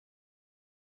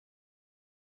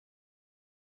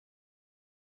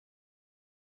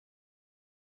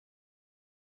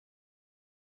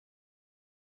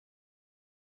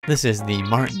This is the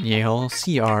Martin Yale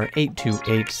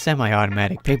CR828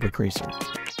 semi-automatic paper creaser.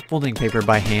 Folding paper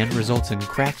by hand results in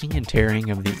cracking and tearing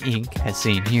of the ink as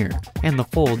seen here, and the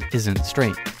fold isn't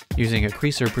straight. Using a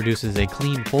creaser produces a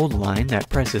clean fold line that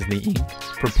presses the ink,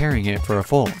 preparing it for a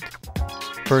fold.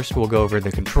 First we'll go over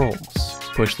the controls.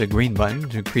 Push the green button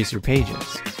to crease your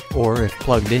pages, or if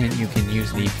plugged in you can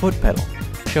use the foot pedal,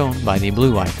 shown by the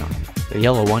blue icon. The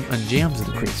yellow one unjams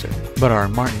the creaser, but our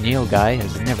Martin Yale guy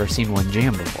has never seen one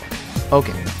jam before.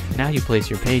 Okay, now you place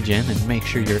your page in and make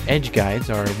sure your edge guides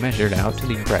are measured out to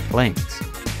the correct lengths.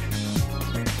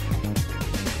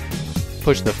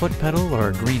 Push the foot pedal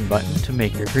or green button to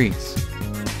make your crease.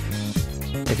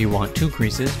 If you want two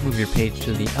creases, move your page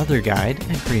to the other guide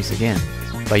and crease again.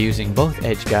 By using both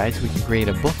edge guides, we can create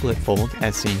a booklet fold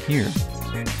as seen here,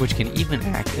 which can even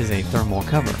act as a thermal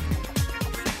cover.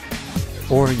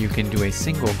 Or you can do a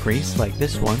single crease like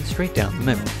this one straight down the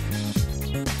middle.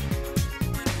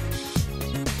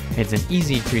 It's an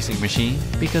easy creasing machine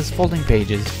because folding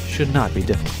pages should not be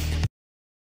difficult.